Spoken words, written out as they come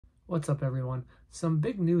What's up, everyone? Some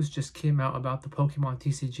big news just came out about the Pokemon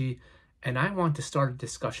TCG, and I want to start a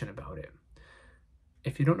discussion about it.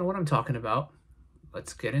 If you don't know what I'm talking about,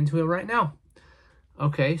 let's get into it right now.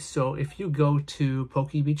 Okay, so if you go to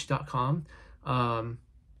pokebeach.com,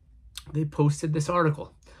 they posted this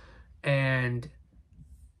article, and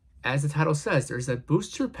as the title says, there's a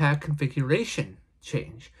booster pack configuration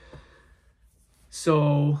change.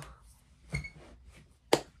 So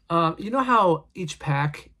you know how each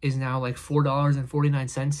pack is now like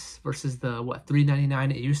 $4.49 versus the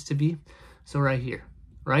 $3.99 it used to be? So right here,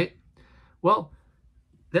 right? Well,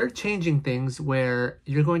 they're changing things where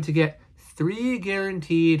you're going to get 3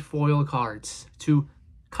 guaranteed foil cards to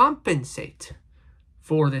compensate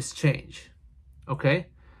for this change. Okay?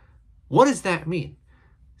 What does that mean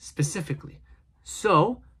specifically?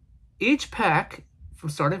 So each pack,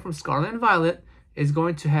 starting from Scarlet and Violet, is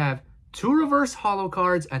going to have 2 reverse holo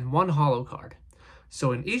cards and 1 holo card.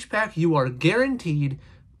 So in each pack, you are guaranteed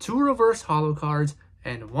 2 reverse holo cards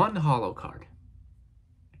and 1 holo card.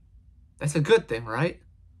 That's a good thing, right?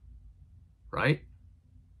 Right?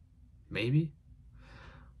 Maybe?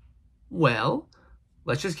 Well,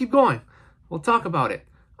 let's just keep going. We'll talk about it.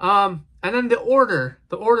 And then the order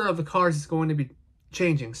of the cards is going to be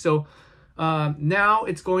changing. So now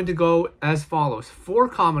it's going to go as follows: 4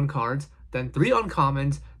 common cards, then 3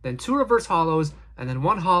 uncommons, then 2 reverse holos, and then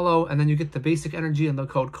 1 holo, and then you get the basic energy and the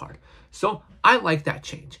code card. So I like that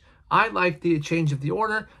change. I like the change of the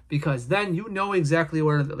order because then you know exactly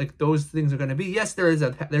where like those things are going to be. Yes, there's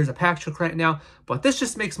a pack trick right now, but this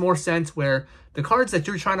just makes more sense where the cards that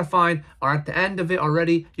you're trying to find are at the end of it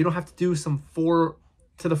already. You don't have to do some 4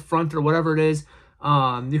 to the front or whatever it is.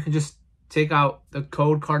 You can just take out the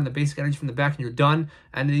code card and the basic energy from the back and you're done.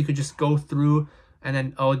 And then you could just go through and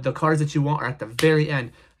then, oh, the cards that you want are at the very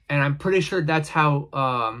end. And I'm pretty sure that's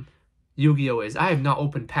how Yu-Gi-Oh! Is. I have not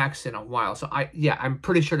opened packs in a while. So I'm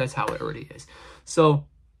pretty sure that's how it already is. So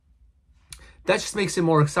that just makes it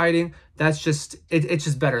more exciting. That's just, it's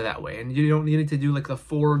just better that way. And you don't need to do like the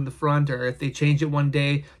 4 in the front, or if they change it one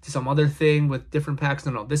day to some other thing with different packs.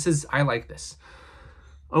 No, I like this.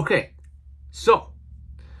 Okay, so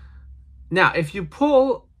now if you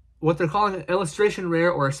pull what they're calling an illustration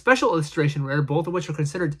rare or a special illustration rare, both of which are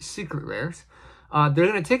considered secret rares, they're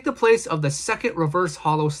going to take the place of the second reverse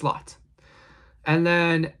holo slot. And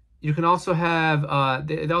then you can also have,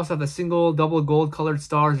 they also have the single, double gold colored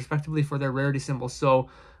stars respectively for their rarity symbols. So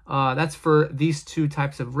that's for these 2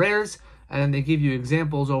 types of rares. And then they give you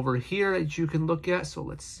examples over here that you can look at. So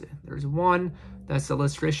let's see, there's one, that's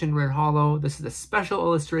illustration rare holo. This is the special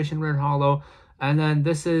illustration rare holo. And then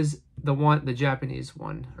this is the Japanese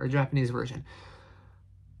one, or Japanese version.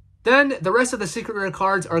 Then the rest of the secret rare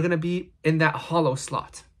cards are going to be in that holo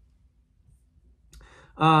slot.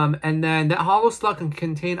 And then that holo slot can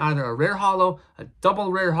contain either a rare holo, a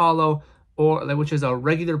double rare holo, or which is a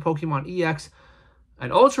regular Pokemon EX,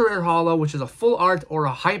 an ultra rare holo, which is a full art, or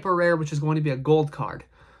a hyper rare, which is going to be a gold card.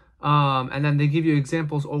 And then they give you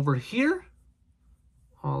examples over here.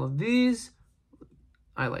 All of these.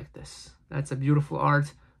 I like this. That's a beautiful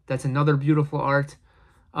art. That's another beautiful art.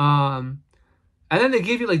 And then they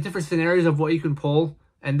give you like different scenarios of what you can pull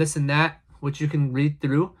and this and that, which you can read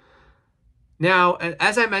through. Now,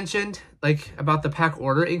 as I mentioned, like about the pack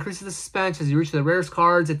order, it increases the suspense as you reach the rarest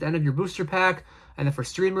cards at the end of your booster pack. And then for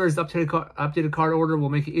streamers, the updated card order will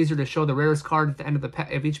make it easier to show the rarest card at the end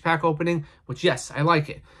of each pack opening, which, yes, I like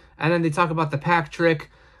it. And then they talk about the pack trick.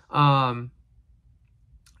 And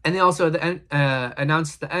they also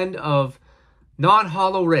announced the end of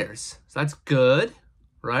non-holo rares. So that's good,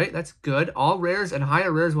 right? That's good. All rares and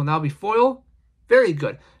higher rares will now be foil. Very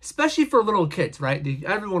good. Especially for little kids, right?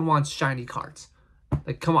 Everyone wants shiny cards.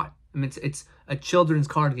 Like, come on. I mean, it's a children's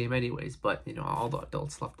card game anyways, but, you know, all the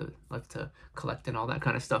adults love to collect and all that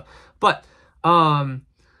kind of stuff. But,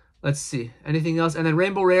 let's see. Anything else? And then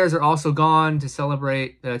rainbow rares are also gone to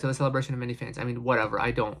celebrate, to the celebration of many fans. I mean, whatever.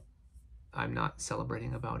 I'm not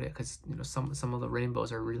celebrating about it because, you know, some of the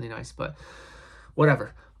rainbows are really nice, but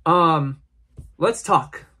whatever. Let's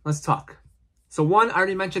talk. So one, I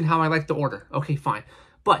already mentioned how I like the order. Okay, fine.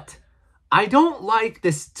 But I don't like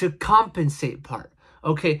this to compensate part.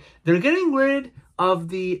 Okay, they're getting rid of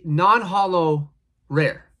the non-holo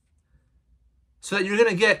rare so that you're going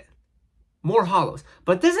to get more holos.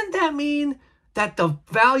 But doesn't that mean that the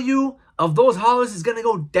value of those holos is going to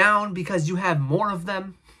go down because you have more of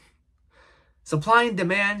them? Supply and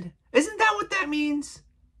demand. Isn't that what that means?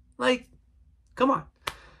 Like, come on.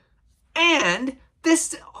 And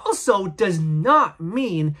this also does not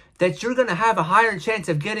mean that you're going to have a higher chance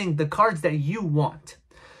of getting the cards that you want.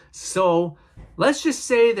 So let's just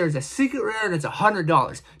say there's a secret rare that's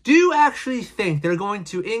 $100. Do you actually think they're going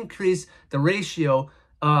to increase the ratio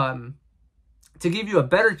to give you a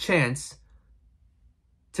better chance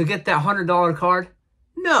to get that $100 card?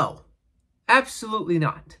 No, absolutely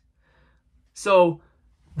not. So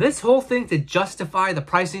this whole thing to justify the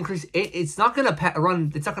price increase, it's not going to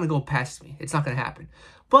run. It's not going to go past me. It's not going to happen.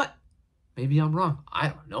 But maybe I'm wrong. I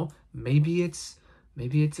don't know. Maybe it's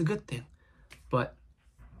a good thing. But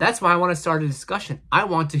that's why I want to start a discussion. I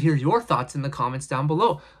want to hear your thoughts in the comments down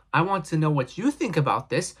below. I want to know what you think about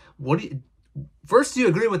this. First, do you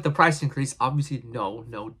agree with the price increase? Obviously,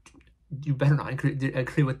 no, you better not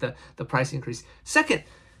agree with the price increase. Second,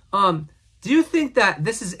 do you think that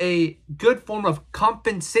this is a good form of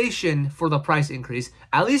compensation for the price increase?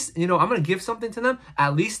 At least, I'm going to give something to them.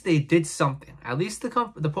 At least they did something. At least the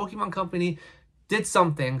Pokemon company did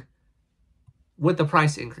something with the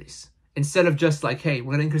price increase. Instead of just like, hey,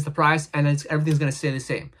 we're going to increase the price and then everything's going to stay the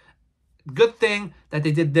same. Good thing that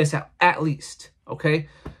they did this at least, okay?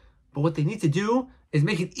 But what they need to do is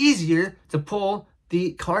make it easier to pull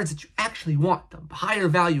the cards that you actually want, the higher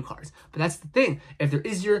value cards. But that's the thing. If they're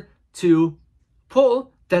easier to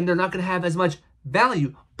pull, then they're not going to have as much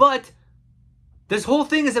value. But this whole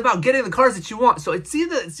thing is about getting the cards that you want. So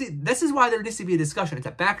this is why there needs to be a discussion. It's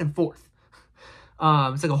a back and forth.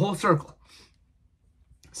 It's like a whole circle.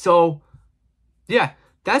 So yeah,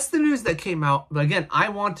 that's the news that came out. But again, I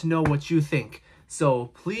want to know what you think.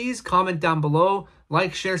 So please comment down below,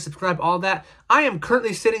 like, share, subscribe, all that. I am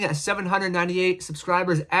currently sitting at 798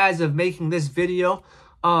 subscribers as of making this video.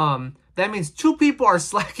 That means 2 people are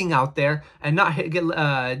slacking out there and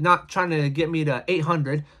not trying to get me to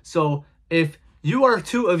 800. So if you are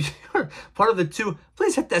part of the 2,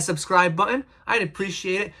 please hit that subscribe button. I'd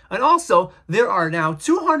appreciate it. And also, there are now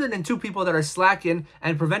 202 people that are slacking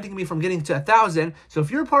and preventing me from getting to 1,000. So if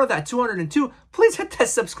you're a part of that 202, please hit that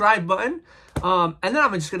subscribe button. And then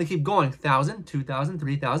I'm just going to keep going. 1,000, 2,000,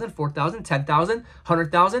 3,000, 4,000, 10,000,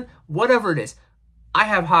 100,000, whatever it is.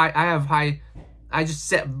 I just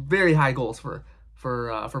set very high goals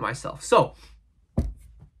for myself. So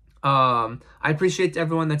I appreciate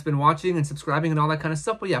everyone that's been watching and subscribing and all that kind of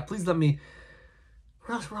stuff. But yeah, please let me.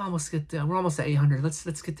 We're almost at 800.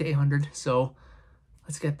 Let's get to 800. So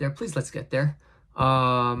let's get there. Please, let's get there.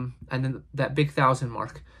 And then that big 1,000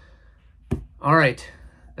 mark. All right,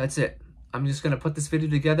 that's it. I'm just gonna put this video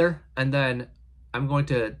together, and then I'm going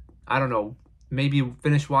to, I don't know, maybe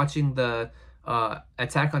finish watching the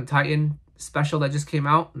Attack on Titan special that just came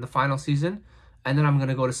out in the final season, and then I'm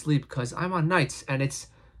gonna go to sleep because I'm on nights and it's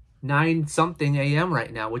 9-something a.m.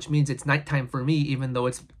 right now, which means it's nighttime for me, even though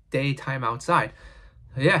it's daytime outside.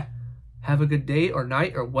 So yeah, have a good day or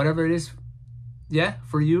night or whatever it is, yeah,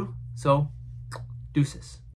 for you. So, deuces.